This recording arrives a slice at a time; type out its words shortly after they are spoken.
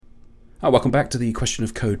Welcome back to the Question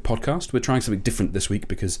of Code podcast. We're trying something different this week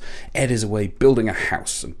because Ed is away building a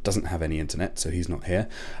house and doesn't have any internet, so he's not here.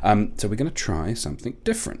 So we're going to try something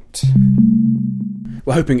different.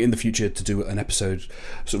 We're hoping in the future to do an episode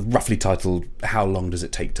sort of roughly titled, How Long Does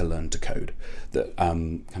It Take to Learn to Code? That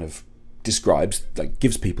kind of describes,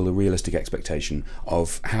 gives people a realistic expectation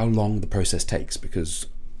of how long the process takes, because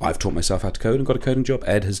I've taught myself how to code and got a coding job.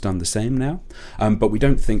 Ed has done the same now. But we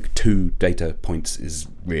don't think 2 data points is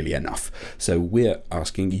really enough. So we're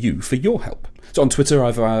asking you for your help. So on Twitter,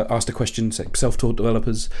 I've asked a question, say, self-taught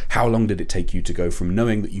developers, how long did it take you to go from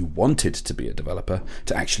knowing that you wanted to be a developer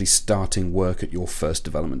to actually starting work at your first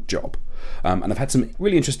development job? And I've had some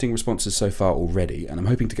really interesting responses so far already, and I'm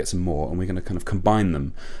hoping to get some more, and we're going to kind of combine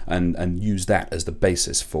them and use that as the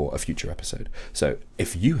basis for a future episode. So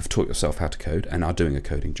if you have taught yourself how to code and are doing a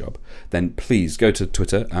coding job, then please go to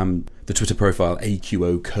Twitter. The Twitter profile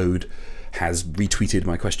AQO Code has retweeted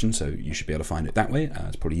my question, so you should be able to find it that way.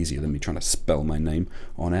 It's probably easier than me trying to spell my name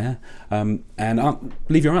on air. And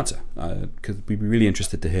leave your answer, because we'd be really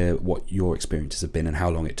interested to hear what your experiences have been and how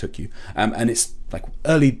long it took you. And it's like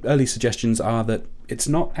early suggestions are that it's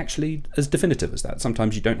not actually as definitive as that.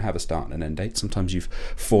 Sometimes you don't have a start and an end date. Sometimes you've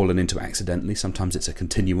fallen into it accidentally. Sometimes it's a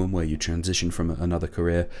continuum where you transition from another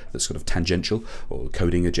career that's sort of tangential or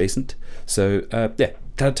coding adjacent. So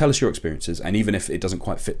tell us your experiences, and even if it doesn't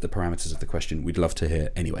quite fit the parameters of the question, we'd love to hear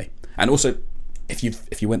anyway. And also, if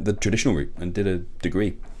you went the traditional route and did a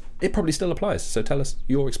degree, it probably still applies. So tell us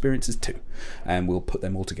your experiences too, and we'll put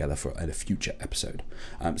them all together for a future episode.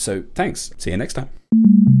 So thanks. See you next time.